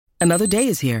Another day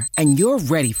is here, and you're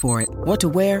ready for it. What to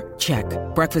wear? Check.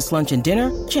 Breakfast, lunch, and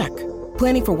dinner? Check.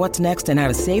 Planning for what's next and how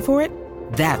to save for it?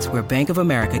 That's where Bank of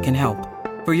America can help.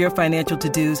 For your financial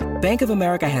to-dos, Bank of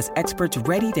America has experts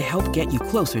ready to help get you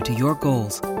closer to your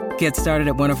goals. Get started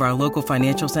at one of our local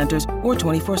financial centers or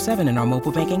 24/7 in our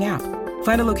mobile banking app.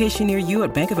 Find a location near you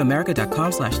at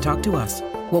bankofamerica.com/talktous.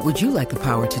 What would you like the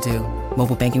power to do?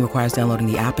 Mobile banking requires downloading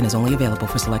the app and is only available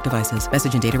for select devices.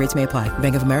 Message and data rates may apply.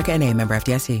 Bank of America N.A., member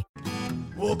FDIC.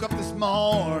 Woke up this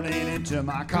morning into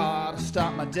my car to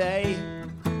start my day.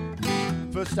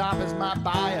 First stop is my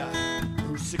buyer,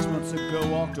 who 6 months ago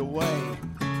walked away.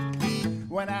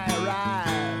 When I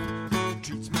arrive, he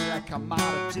treats me like a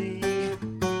commodity.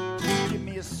 Give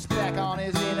me a spec on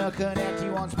his interconnect, he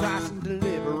wants price and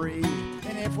delivery.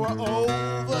 And if we're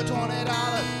over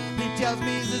 $20, he tells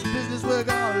me it's this business we're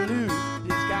gonna lose.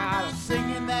 He's got us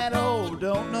singing that old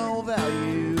don't know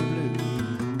value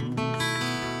blues.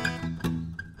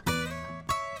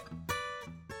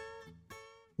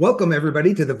 Welcome,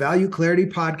 everybody, to the Value Clarity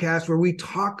Podcast, where we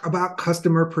talk about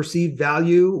customer perceived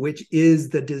value, which is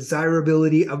the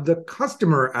desirability of the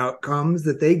customer outcomes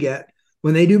that they get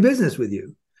when they do business with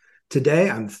you. Today,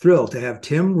 I'm thrilled to have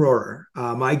Tim Rohrer,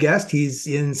 my guest. He's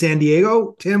in San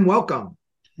Diego. Tim, welcome.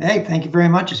 Hey, thank you very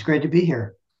much. It's great to be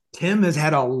here. Tim has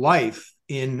had a life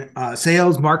in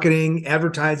sales, marketing,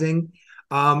 advertising,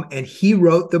 and he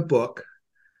wrote the book,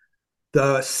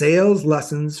 The Sales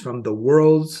Lessons from the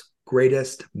World's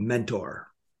Greatest Mentor.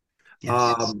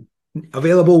 Yes.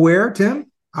 Available where,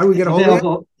 Tim? How do we get a hold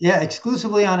of it? Yeah,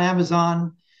 exclusively on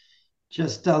Amazon.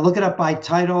 Just look it up by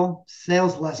title,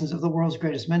 Sales Lessons of the World's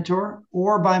Greatest Mentor,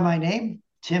 or by my name,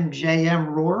 Tim J.M.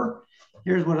 Rohrer.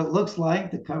 Here's what it looks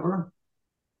like, the cover.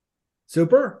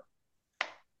 Super.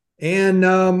 And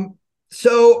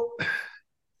so,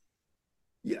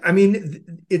 I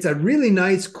mean, it's a really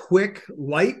nice, quick,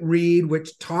 light read,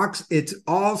 which talks, it's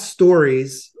all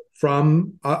stories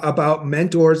from about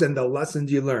mentors and the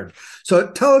lessons you learned.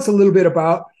 So tell us a little bit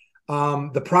about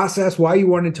the process, why you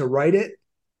wanted to write it,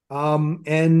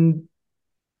 and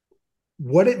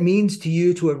what it means to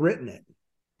you to have written it.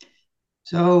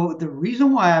 So the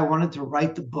reason why I wanted to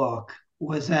write the book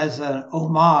was as an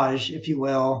homage, if you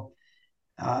will,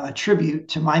 a tribute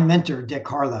to my mentor, Dick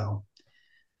Harlow.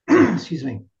 Excuse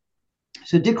me.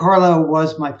 So Dick Harlow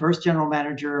was my first general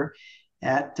manager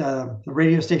at the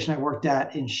radio station I worked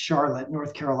at in Charlotte,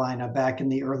 North Carolina, back in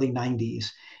the early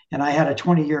 90s. And I had a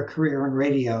 20-year career in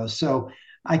radio. So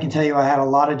I can tell you I had a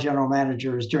lot of general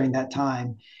managers during that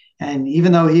time. And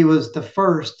even though he was the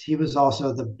first, he was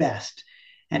also the best.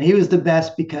 And he was the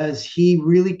best because he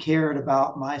really cared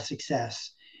about my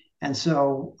success. And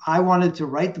so I wanted to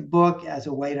write the book as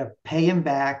a way to pay him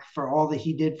back for all that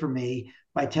he did for me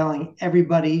by telling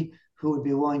everybody who would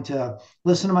be willing to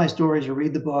listen to my stories or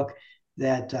read the book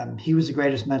that he was the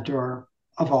greatest mentor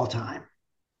of all time.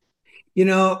 You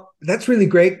know, that's really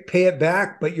great. Pay it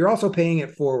back, but you're also paying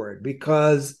it forward,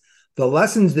 because the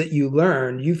lessons that you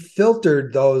learned, you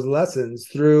filtered those lessons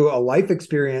through a life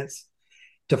experience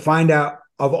to find out,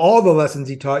 of all the lessons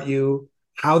he taught you,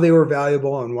 how they were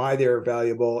valuable and why they were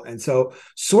valuable. And so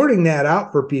sorting that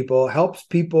out for people helps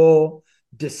people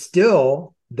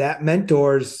distill that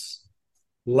mentor's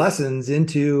lessons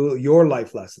into your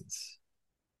life lessons.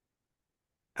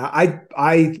 I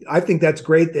think that's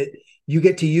great that you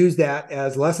get to use that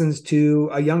as lessons to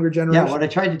a younger generation. Yeah, what I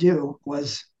tried to do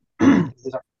was I'm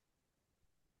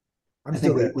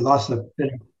still there. We lost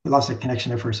the connection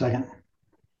there for a second.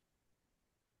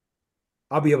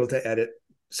 I'll be able to edit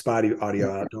spotty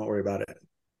audio out. Don't worry about it.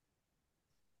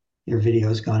 Your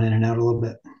video's gone in and out a little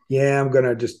bit. Yeah, I'm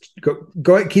gonna just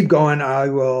go keep going. I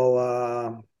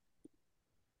will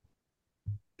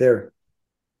there.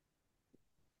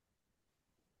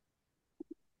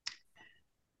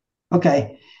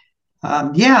 Okay.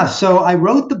 So I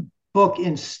wrote the book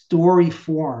in story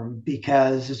form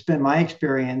because it's been my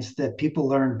experience that people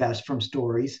learn best from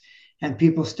stories and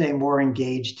people stay more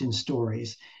engaged in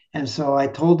stories. And so I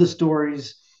told the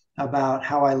stories about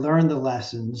how I learned the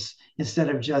lessons instead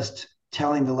of just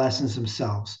telling the lessons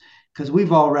themselves. Because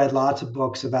we've all read lots of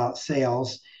books about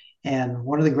sales. And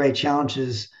one of the great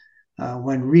challenges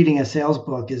when reading a sales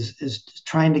book is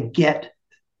trying to get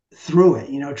through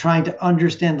it, trying to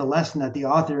understand the lesson that the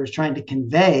author is trying to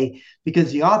convey,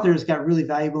 because the author has got really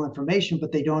valuable information,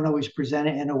 but they don't always present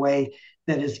it in a way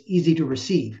that is easy to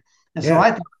receive. And so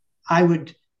I thought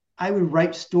I would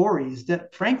write stories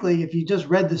that, frankly, if you just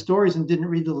read the stories and didn't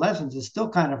read the lessons, it's still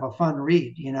kind of a fun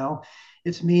read.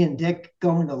 It's me and Dick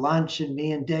going to lunch and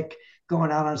me and Dick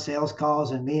going out on sales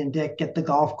calls and me and Dick at the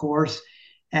golf course.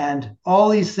 And all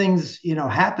these things,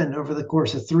 happened over the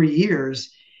course of 3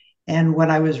 years. And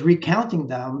when I was recounting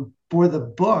them for the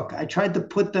book, I tried to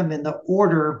put them in the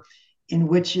order in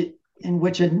which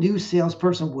a new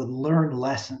salesperson would learn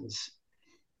lessons.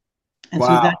 And so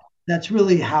Wow. that's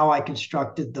really how I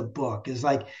constructed the book, is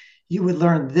like you would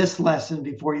learn this lesson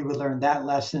before you would learn that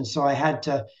lesson. So I had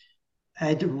to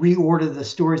reorder the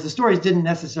stories. The stories didn't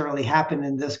necessarily happen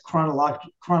in this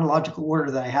chronological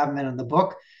order that I have them in the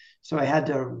book. So I had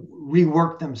to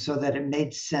rework them so that it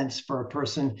made sense for a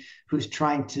person who's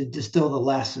trying to distill the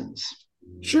lessons.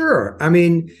 Sure. I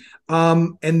mean,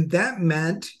 and that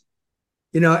meant,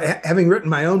 having written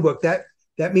my own book,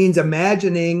 that means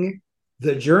imagining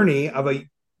the journey of a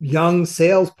young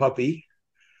sales puppy,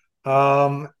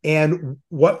 and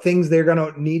what things they're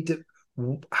going to need to,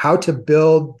 how to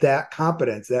build that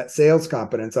competence, that sales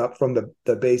competence up from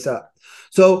the base up.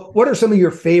 So what are some of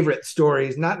your favorite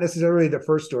stories? Not necessarily the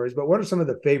first stories, but what are some of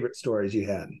the favorite stories you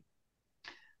had?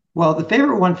 Well, the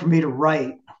favorite one for me to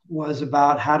write was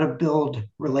about how to build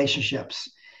relationships.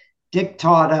 Dick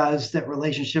taught us that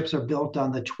relationships are built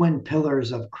on the twin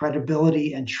pillars of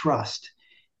credibility and trust.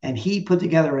 And he put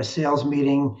together a sales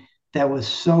meeting that was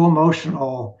so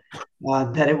emotional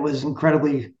that it was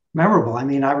incredibly memorable. I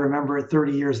mean, I remember it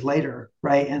 30 years later,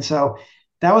 right? And so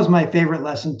that was my favorite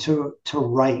lesson to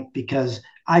write, because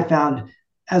I found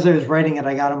as I was writing it,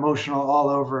 I got emotional all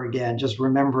over again, just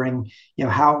remembering,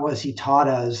 how it was he taught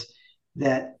us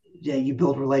that you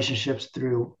build relationships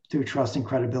through trust and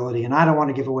credibility. And I don't want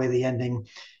to give away the ending,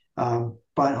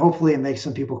 but hopefully it makes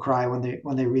some people cry when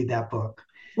they read that book.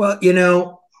 Well,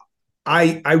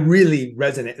 I really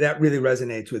resonate. That really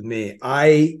resonates with me.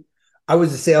 I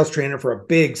was a sales trainer for a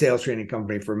big sales training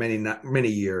company for many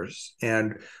years,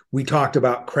 and we talked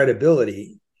about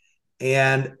credibility.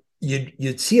 And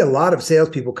you'd see a lot of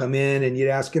salespeople come in, and you'd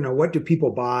ask, what do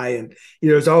people buy? And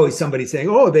there's always somebody saying,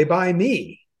 "Oh, they buy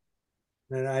me,"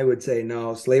 and I would say,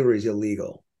 "No, slavery is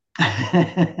illegal."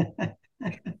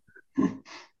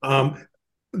 Um,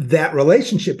 that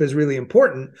relationship is really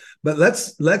important, but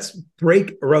let's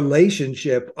break a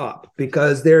relationship up,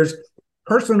 because there's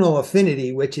personal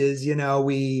affinity, which is,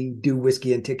 we do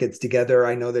whiskey and tickets together.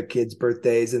 I know their kids'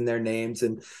 birthdays and their names,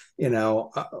 and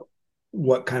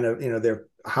what kind of, their,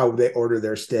 how they order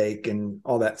their steak and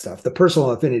all that stuff, the personal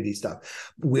affinity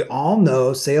stuff. We all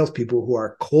know salespeople who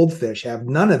are cold fish have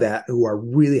none of that, who are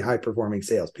really high performing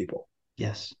salespeople.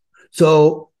 Yes.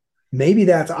 So maybe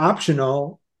that's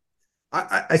optional.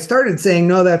 I started saying,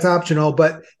 no, that's optional,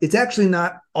 but it's actually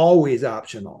not always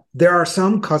optional. There are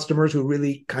some customers who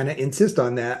really kind of insist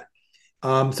on that.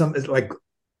 And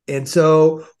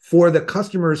so for the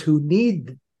customers who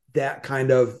need that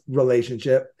kind of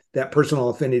relationship, that personal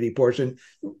affinity portion,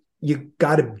 you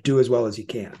got to do as well as you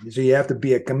can. So you have to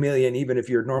be a chameleon, even if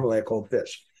you're normally a cold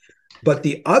fish. But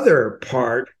the other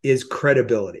part is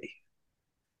credibility,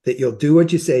 that you'll do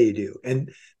what you say you do.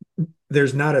 And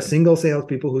there's not a single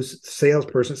successful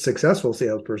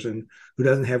salesperson who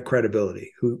doesn't have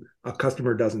credibility, who a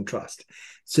customer doesn't trust.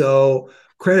 So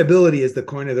credibility is the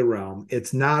coin of the realm.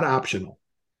 It's not optional.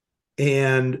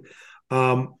 And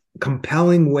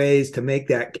compelling ways to make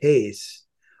that case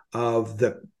of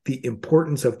the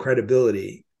importance of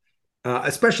credibility,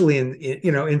 especially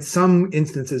in some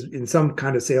instances, in some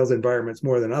kind of sales environments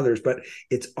more than others, but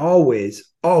it's always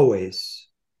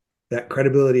that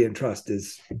credibility and trust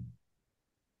is.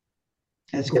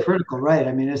 It's critical, right?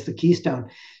 I mean, it's the keystone.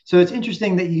 So it's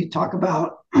interesting that you talk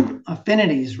about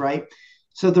affinities, right?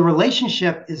 So the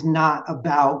relationship is not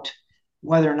about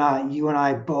whether or not you and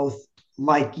I both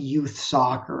like youth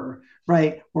soccer,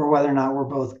 right? Or whether or not we're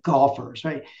both golfers,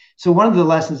 right? So one of the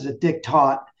lessons that Dick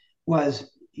taught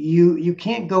was you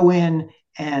can't go in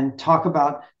and talk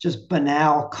about just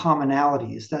banal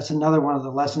commonalities. That's another one of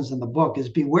the lessons in the book, is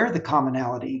beware the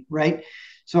commonality, right?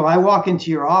 So I walk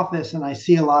into your office and I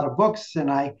see a lot of books,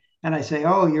 and I say,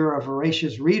 "Oh, you're a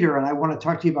voracious reader, and I want to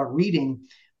talk to you about reading."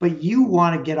 But you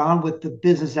want to get on with the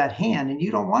business at hand, and you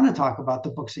don't want to talk about the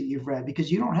books that you've read because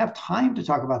you don't have time to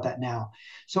talk about that now.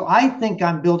 So I think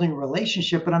I'm building a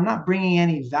relationship, but I'm not bringing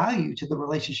any value to the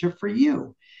relationship for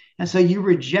you. And so you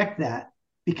reject that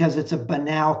because it's a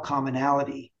banal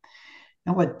commonality.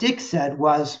 And what Dick said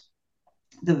was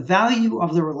the value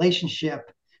of the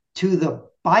relationship to the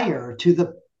buyer, to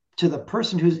the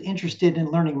person who's interested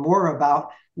in learning more about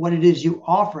what it is you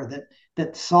offer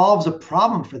that solves a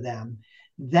problem for them.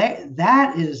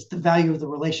 That is the value of the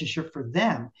relationship for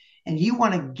them. And you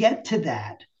want to get to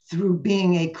that through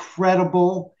being a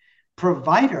credible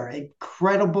provider, a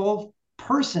credible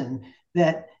person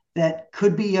that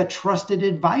could be a trusted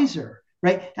advisor,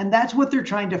 right? And that's what they're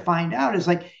trying to find out, is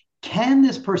like, can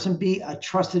this person be a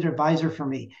trusted advisor for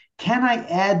me? Can I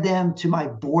add them to my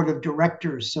board of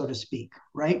directors, so to speak,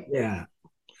 right? Yeah.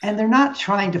 And they're not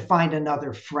trying to find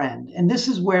another friend. And this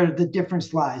is where the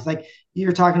difference lies. Like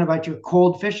you're talking about your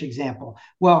cold fish example.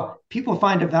 Well, people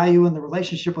find a value in the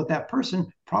relationship with that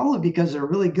person probably because they're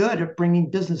really good at bringing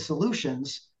business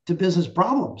solutions to business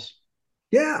problems.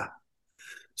 Yeah.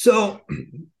 So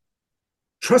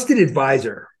trusted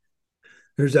advisor,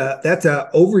 that's a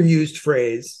overused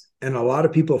phrase, and a lot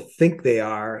of people think they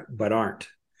are, but aren't.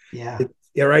 Yeah.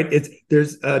 Yeah, right.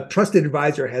 There's a trusted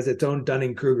advisor has its own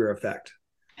Dunning-Kruger effect.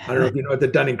 I don't know if you know what the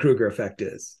Dunning-Kruger effect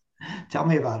is. Tell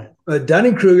me about it.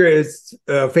 Dunning-Kruger is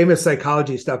famous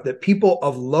psychology stuff that people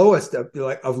of low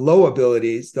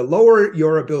abilities, the lower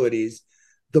your abilities,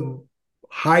 the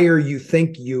higher you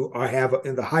think you have,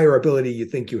 and the higher ability you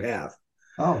think you have.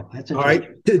 Oh, that's All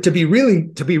interesting. right. To be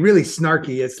really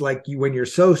snarky, it's like when you're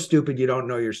so stupid you don't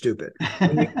know you're stupid,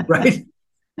 right?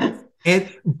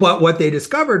 But what they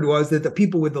discovered was that the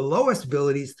people with the lowest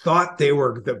abilities thought they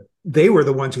were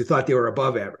the ones who thought they were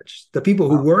above average. The people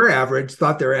who were average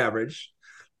thought they're average,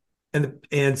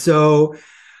 and so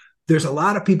there's a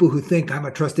lot of people who think I'm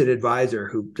a trusted advisor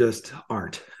who just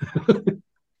aren't.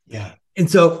 Yeah. And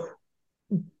so,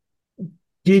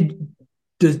 do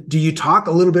you talk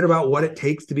a little bit about what it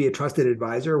takes to be a trusted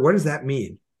advisor? What does that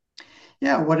mean?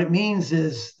 Yeah. What it means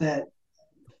is that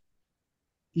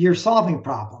you're solving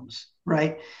problems,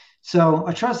 right? So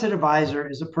a trusted advisor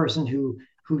is a person who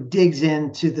digs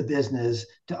into the business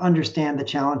to understand the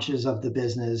challenges of the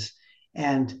business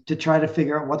and to try to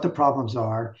figure out what the problems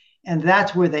are. And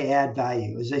that's where they add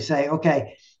value, is they say,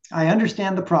 okay, I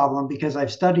understand the problem because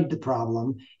I've studied the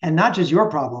problem, and not just your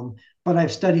problem, but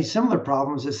I've studied similar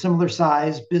problems at similar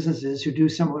size businesses who do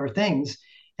similar things.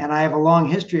 And I have a long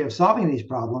history of solving these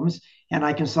problems, and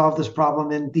I can solve this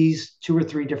problem in these 2 or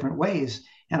 3 different ways.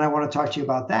 And I want to talk to you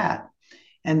about that.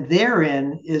 And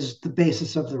therein is the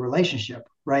basis of the relationship,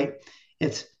 right?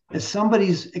 It's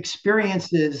somebody's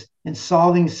experiences in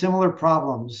solving similar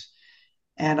problems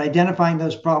and identifying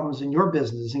those problems in your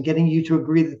business and getting you to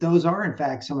agree that those are, in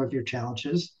fact, some of your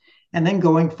challenges, and then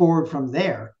going forward from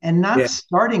there and not Yeah.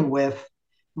 starting with,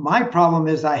 my problem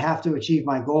is I have to achieve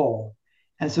my goal.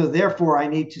 And so therefore I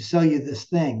need to sell you this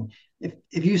thing.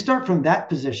 If you start from that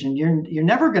position, you're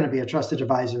never going to be a trusted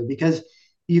advisor because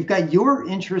you've got your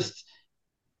interests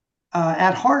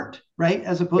at heart, right?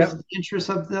 As opposed to the interests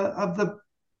of the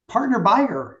partner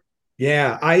buyer.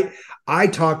 Yeah, I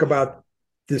talk about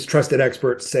this trusted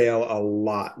expert sale a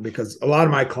lot because a lot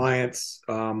of my clients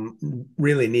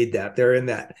really need that. They're in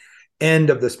that end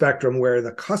of the spectrum where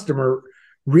the customer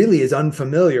really is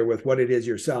unfamiliar with what it is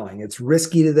you're selling. It's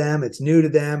risky to them, it's new to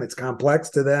them, it's complex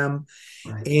to them.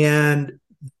 Right. And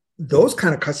those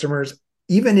kind of customers,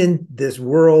 even in this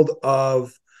world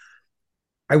of,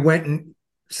 I went and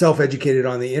self-educated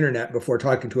on the internet before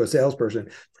talking to a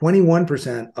salesperson,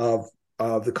 21% of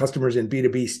the customers in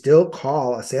B2B still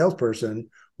call a salesperson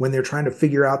when they're trying to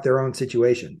figure out their own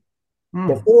situation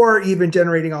before even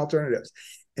generating alternatives.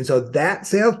 And so that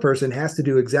salesperson has to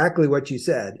do exactly what you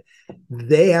said.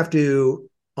 They have to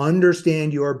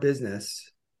understand your business,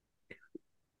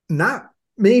 not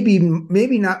maybe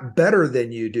not better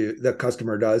than you do, the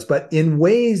customer does, but in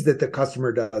ways that the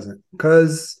customer doesn't,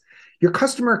 because your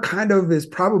customer kind of is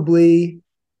probably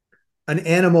an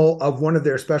animal of one of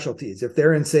their specialties. If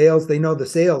they're in sales, they know the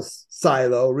sales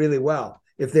silo really well.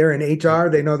 If they're in HR,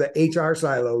 they know the HR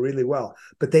silo really well,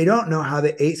 but they don't know how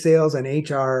the sales and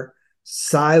HR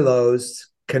silos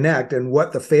connect and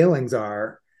what the failings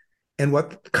are and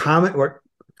what companies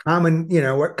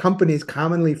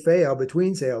commonly fail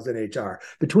between sales and HR,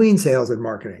 between sales and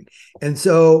marketing. And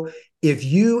so if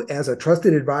you, as a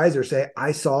trusted advisor, say,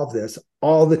 I solve this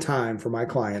all the time for my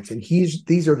clients, and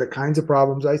these are the kinds of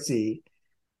problems I see.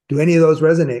 Do any of those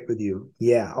resonate with you?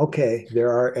 Yeah. Okay.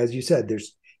 There are, as you said,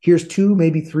 here's 2,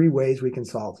 maybe 3 ways we can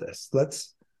solve this.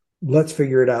 Let's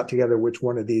figure it out together which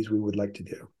one of these we would like to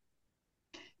do.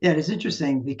 Yeah, it is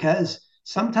interesting because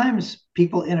sometimes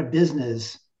people in a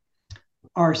business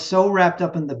are so wrapped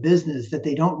up in the business that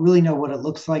they don't really know what it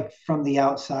looks like from the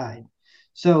outside.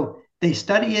 So they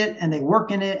study it and they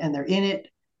work in it and they're in it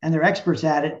and they're experts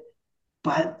at it,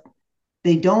 but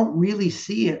they don't really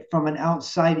see it from an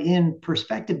outside in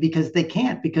perspective because they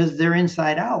can't, because they're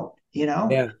inside out,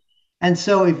 Yeah. And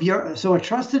so a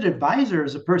trusted advisor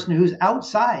is a person who's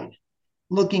outside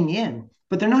looking in,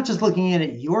 but they're not just looking in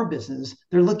at your business,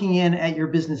 they're looking in at your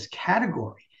business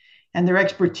category. And their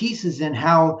expertise is in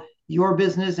how your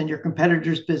business and your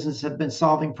competitors' business have been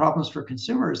solving problems for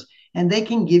consumers. And they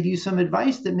can give you some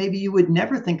advice that maybe you would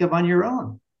never think of on your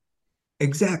own.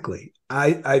 Exactly.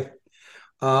 I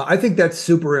I think that's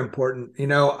super important.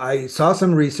 I saw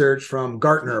some research from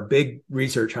Gartner, a big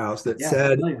research house, that Yeah,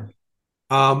 said familiar.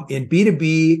 in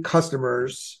B2B,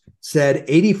 customers said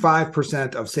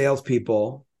 85% of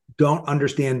salespeople don't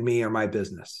understand me or my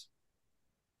business.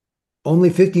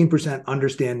 Only 15%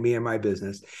 understand me or my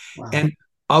business. Wow. And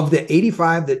of the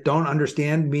 85 that don't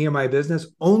understand me or my business,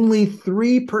 only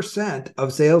 3%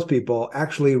 of salespeople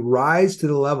actually rise to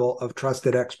the level of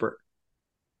trusted expert.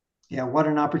 Yeah, what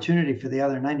an opportunity for the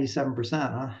other 97%,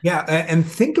 huh? Yeah, and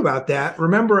think about that.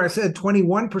 Remember, I said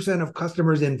 21% of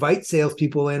customers invite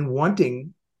salespeople in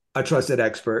wanting a trusted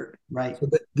expert. Right. So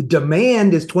the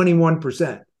demand is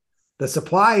 21%. The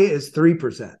supply is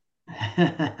 3%.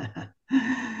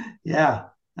 Yeah,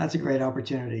 that's a great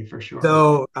opportunity for sure.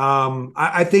 So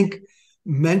I think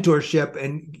mentorship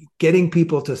and getting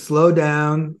people to slow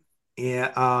down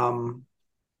and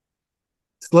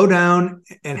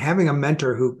having a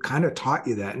mentor who kind of taught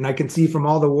you that. And I can see from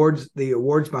all the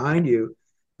awards behind you,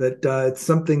 that it's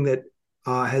something that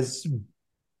has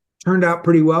turned out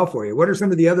pretty well for you. What are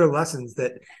some of the other lessons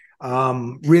that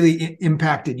really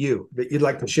impacted you that you'd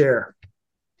like to share?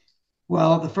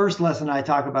 Well, the first lesson I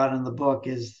talk about in the book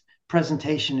is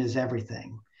presentation is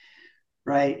everything,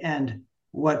 right? And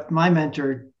what my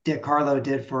mentor, Dick Harlow,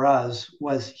 did for us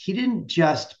was he didn't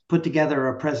just put together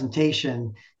a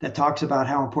presentation that talks about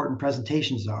how important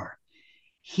presentations are.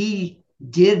 He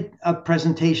did a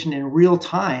presentation in real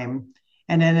time.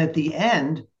 And then at the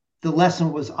end, the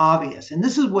lesson was obvious. And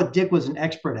this is what Dick was an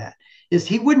expert at, is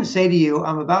he wouldn't say to you,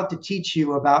 I'm about to teach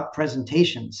you about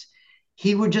presentations.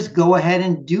 He would just go ahead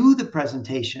and do the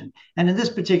presentation. And in this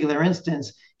particular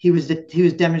instance, he was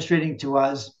demonstrating to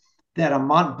us that a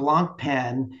Mont Blanc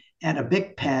pen and a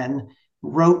Bic pen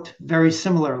wrote very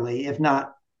similarly, if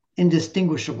not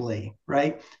indistinguishably,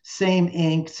 right? Same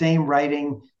ink, same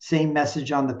writing, same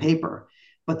message on the paper.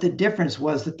 But the difference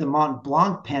was that the Mont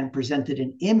Blanc pen presented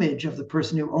an image of the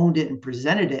person who owned it and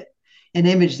presented it, an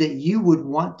image that you would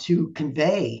want to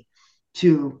convey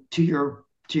to your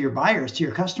buyers, to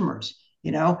your customers,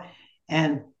 you know.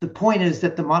 And the point is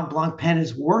that the Mont Blanc pen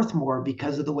is worth more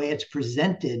because of the way it's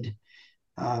presented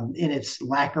in its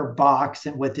lacquer box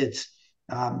and with its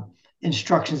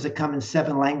instructions that come in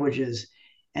 7 languages.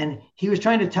 And he was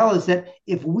trying to tell us that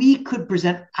if we could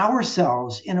present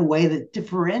ourselves in a way that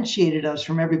differentiated us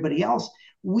from everybody else,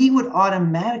 we would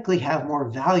automatically have more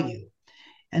value.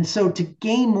 And so to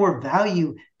gain more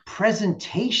value,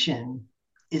 presentation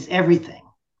is everything.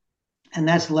 And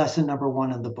that's lesson number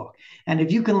one in the book. And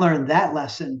if you can learn that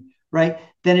lesson, right,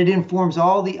 then it informs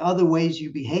all the other ways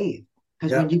you behave.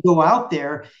 Because Yeah, when you go out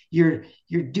there, you're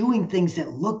doing things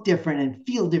that look different and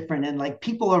feel different, and like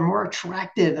people are more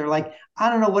attracted. They're like,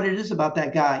 I don't know what it is about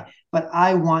that guy, but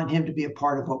I want him to be a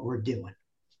part of what we're doing.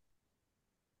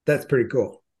 that's pretty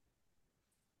cool.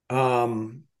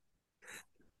 Um,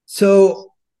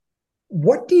 so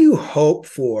what do you hope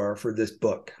for this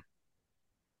book?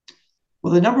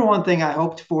 Well, the number one thing I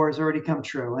hoped for has already come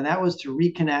true, and that was to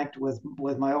reconnect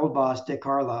with my old boss, Dick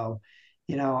Harlow.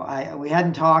 We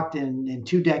hadn't talked in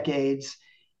 2 decades,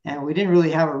 and we didn't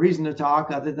really have a reason to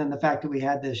talk other than the fact that we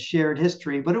had this shared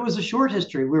history. But it was a short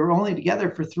history. We were only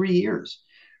together for 3 years,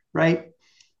 right?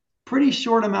 Pretty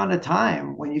short amount of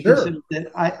time when you consider Sure.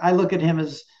 that I look at him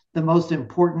as the most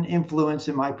important influence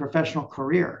in my professional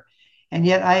career, and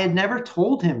yet I had never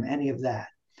told him any of that.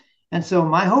 And so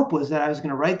my hope was that I was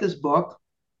going to write this book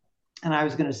and I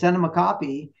was going to send him a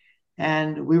copy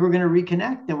and we were going to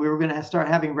reconnect and we were going to start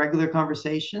having regular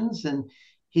conversations. And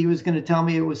he was going to tell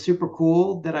me it was super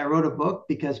cool that I wrote a book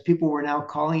because people were now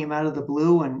calling him out of the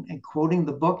blue and quoting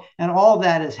the book. And all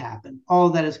that has happened. All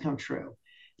of that has come true.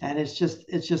 And it's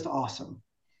just awesome.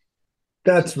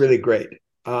 That's really great.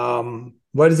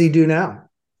 What does he do now?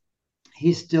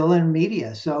 He's still in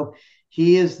media. So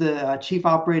he is the chief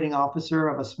operating officer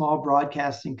of a small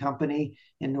broadcasting company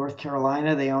in North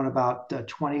Carolina. They own about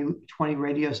 20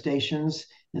 radio stations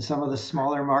in some of the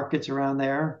smaller markets around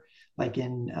there, like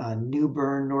in New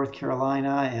Bern, North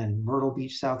Carolina, and Myrtle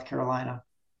Beach, South Carolina.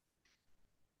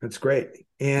 That's great.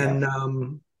 Yep.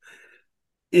 And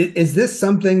is this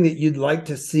something that you'd like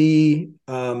to see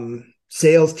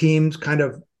sales teams kind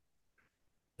of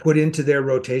put into their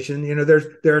rotation?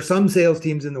 There are some sales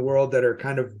teams in the world that are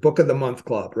kind of book of the month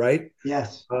club, right?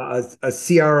 Yes. A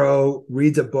CRO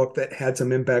reads a book that had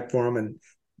some impact for them, and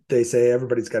they say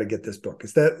everybody's got to get this book.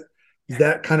 Is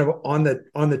that kind of on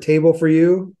the table for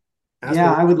you?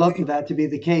 Yeah, I would love for Aspirationally? that to be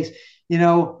the case.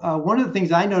 One of the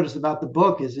things I noticed about the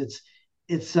book is it's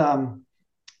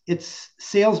it's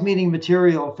sales meeting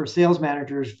material for sales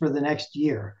managers for the next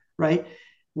year, right?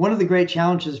 one of the great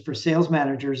challenges for sales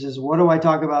managers is, what do I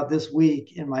talk about this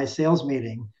week in my sales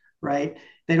meeting, right?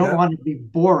 They don't Yep. want to be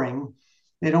boring.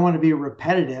 They don't want to be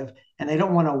repetitive, and they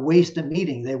don't want to waste a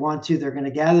meeting. They're going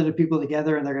to gather the people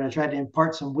together and they're going to try to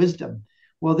impart some wisdom.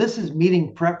 Well, this is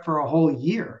meeting prep for a whole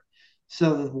year.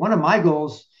 So one of my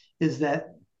goals is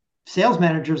that sales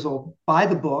managers will buy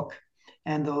the book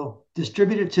and they'll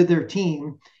distribute it to their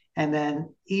team. And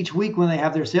then each week when they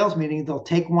have their sales meeting, they'll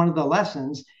take one of the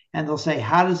lessons and they'll say,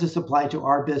 how does this apply to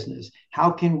our business?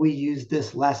 How can we use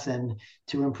this lesson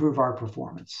to improve our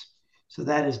performance? So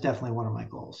that is definitely one of my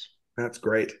goals. That's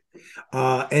great.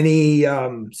 Any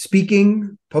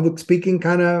public speaking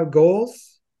kind of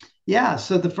goals? Yeah.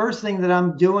 So the first thing that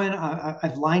I'm doing,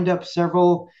 I've lined up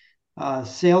several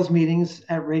sales meetings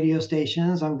at radio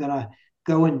stations. I'm going to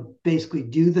go and basically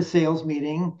do the sales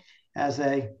meeting as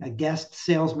a guest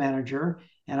sales manager,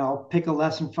 and I'll pick a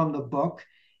lesson from the book,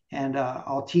 and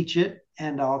I'll teach it,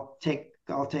 and I'll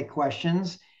take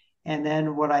questions. And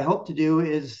then what I hope to do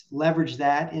is leverage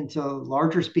that into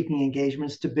larger speaking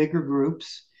engagements to bigger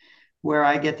groups, where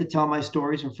I get to tell my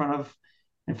stories in front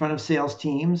of sales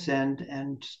teams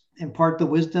and impart the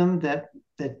wisdom that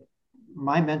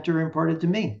my mentor imparted to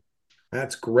me.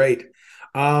 That's great.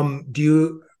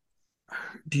 Do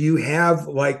you have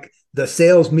like the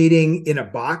sales meeting in a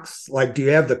box? Like, do you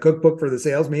have the cookbook for the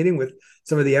sales meeting with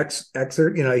some of the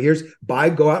excerpt? Here's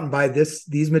go out and buy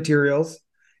these materials,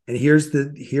 and here's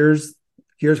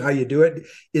how you do it.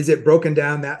 Is it broken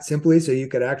down that simply so you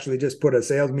could actually just put a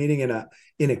sales meeting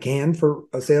in a can for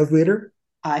a sales leader?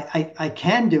 I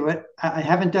can do it. I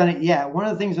haven't done it yet. One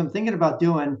of the things I'm thinking about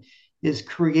doing is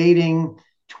creating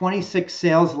 26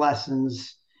 sales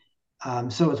lessons.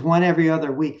 So it's one every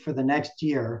other week for the next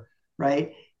year,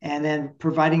 right? And then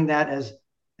providing that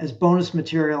as bonus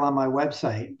material on my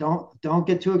website. Don't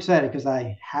get too excited because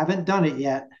I haven't done it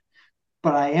yet,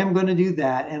 but I am going to do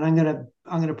that, and I'm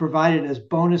going to provide it as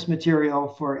bonus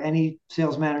material for any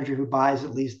sales manager who buys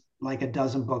at least like a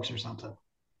dozen books or something.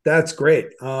 That's great.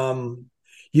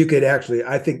 You could actually,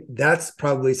 I think that's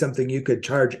probably something you could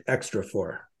charge extra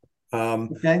for.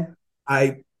 Okay.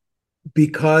 I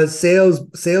Because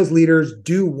sales leaders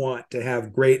do want to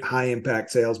have great high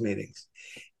impact sales meetings,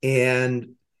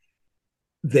 and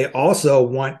they also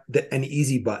want an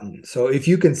easy button. So if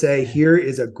you can say, here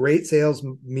is a great sales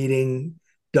meeting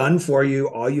done for you,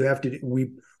 all you have to do,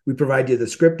 we provide you the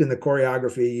script and the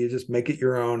choreography, you just make it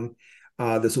your own.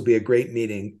 This will be a great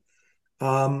meeting.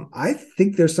 I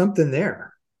think there's something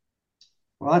there.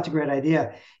 Well, that's a great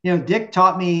idea. Dick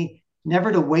taught me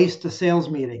never to waste a sales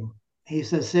meeting. He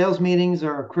says sales meetings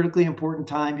are a critically important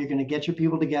time. You're going to get your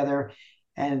people together,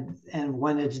 and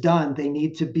when it's done, they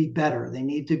need to be better. They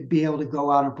need to be able to go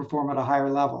out and perform at a higher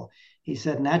level. He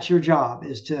said, and that's your job,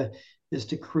 is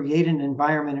to create an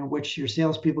environment in which your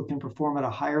salespeople can perform at a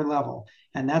higher level.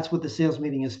 And that's what the sales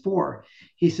meeting is for.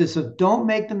 He says, so don't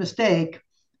make the mistake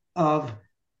of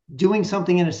doing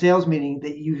something in a sales meeting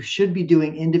that you should be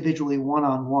doing individually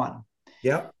one-on-one.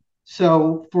 Yep.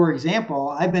 So, for example,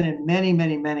 I've been in many,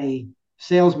 many, many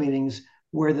sales meetings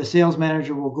where the sales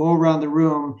manager will go around the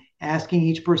room asking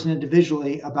each person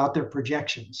individually about their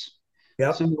projections.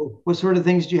 Yep. So, what sort of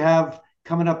things do you have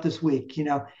coming up this week?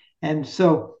 And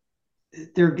so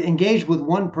they're engaged with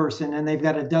one person and they've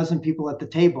got a dozen people at the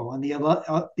table, and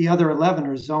the other 11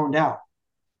 are zoned out.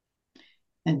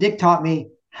 And Dick taught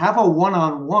me, have a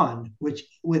one-on-one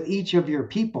with each of your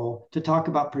people to talk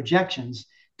about projections.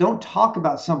 Don't talk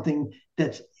about something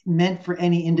that's meant for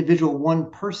any individual one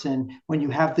person when you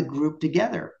have the group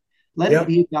together. Let it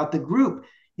be about the group.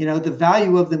 The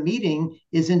value of the meeting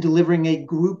is in delivering a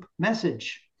group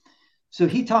message. So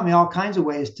he taught me all kinds of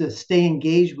ways to stay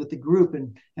engaged with the group.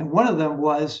 And one of them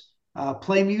was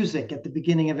play music at the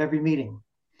beginning of every meeting.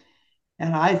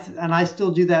 And I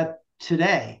still do that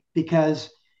today because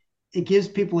it gives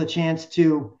people a chance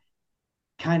to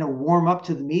kind of warm up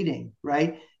to the meeting,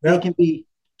 right? They can be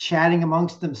chatting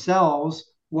amongst themselves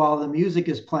while the music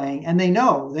is playing. And they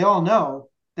all know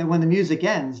that when the music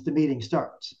ends, the meeting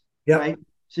starts, right?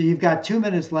 So you've got 2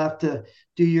 minutes left to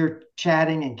do your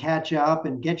chatting and catch up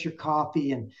and get your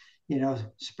coffee and,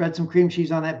 spread some cream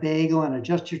cheese on that bagel and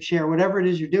adjust your chair, whatever it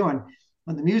is you're doing.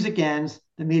 When the music ends,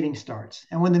 the meeting starts.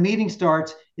 And when the meeting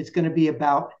starts, it's going to be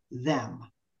about them.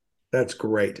 That's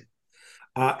great.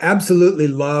 Absolutely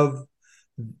love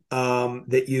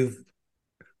that you've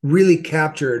really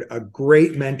captured a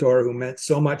great mentor who meant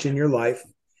so much in your life.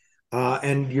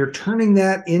 And you're turning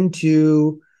that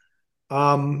into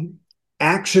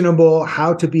actionable,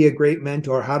 how to be a great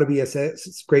mentor, how to be a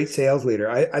great sales leader.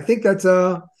 I think that's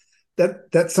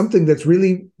something that's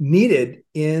really needed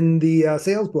in the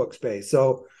sales book space.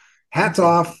 So Hats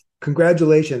off.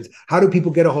 Congratulations. How do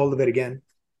people get a hold of it again?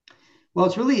 Well,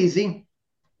 it's really easy.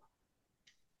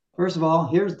 First of all,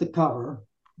 here's the cover.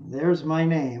 There's my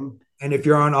name. And if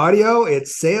you're on audio,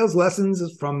 it's Sales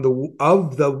Lessons from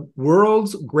the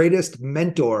World's Greatest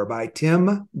Mentor by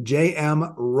Tim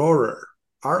J.M. Rohrer.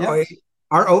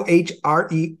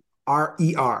 R-O-H-R-E-R-E-R.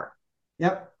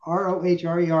 Yep,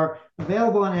 R-O-H-R-E-R.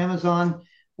 Available on Amazon.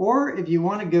 Or if you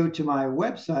want to go to my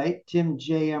website,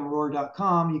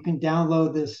 timjmrohrer.com, you can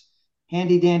download this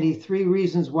handy dandy 3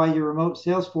 reasons why your remote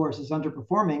sales force is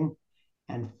underperforming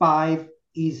and 5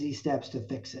 easy steps to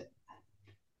fix it.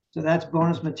 So that's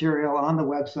bonus material on the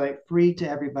website, free to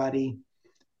everybody,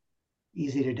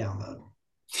 easy to download.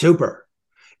 Super.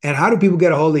 And how do people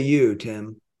get a hold of you,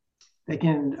 Tim? They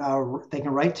can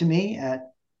write to me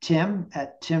at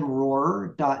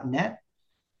tim@timrohrer.net.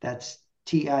 That's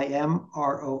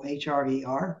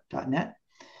TIMROHRER.net.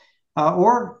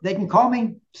 Or they can call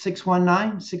me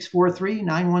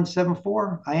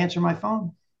 619-643-9174. I answer my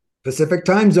phone. Pacific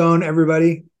time zone,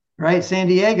 everybody. Right, San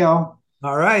Diego.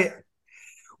 All right.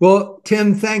 Well,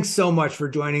 Tim, thanks so much for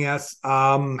joining us.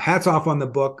 Hats off on the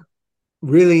book.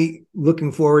 Really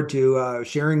looking forward to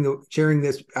sharing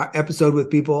this episode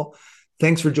with people.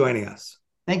 Thanks for joining us.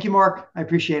 Thank you, Mark. I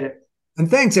appreciate it. And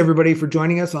thanks, everybody, for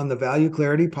joining us on the Value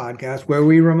Clarity Podcast, where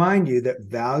we remind you that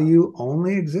value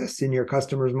only exists in your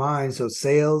customer's mind. So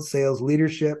sales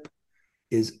leadership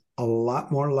is a lot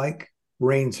more like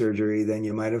brain surgery than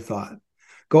you might have thought.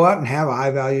 Go out and have a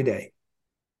high-value day.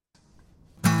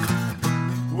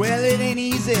 Well, it ain't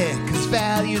easy, cause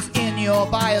value's in your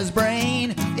buyer's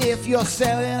brain. If you're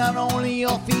selling on only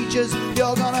your features,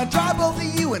 you're gonna drive both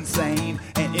of you insane.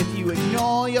 And if you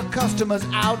ignore your customers'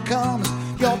 outcomes,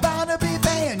 you're bound to be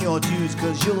paying your dues,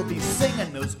 cause you'll be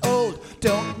singing those old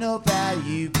don't know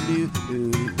value blues.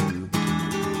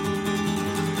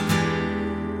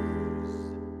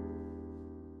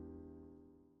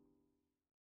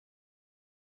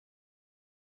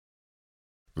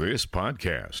 This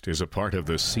podcast is a part of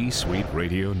the C-Suite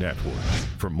Radio Network.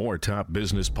 For more top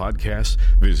business podcasts,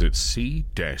 visit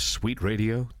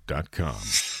c-suiteradio.com.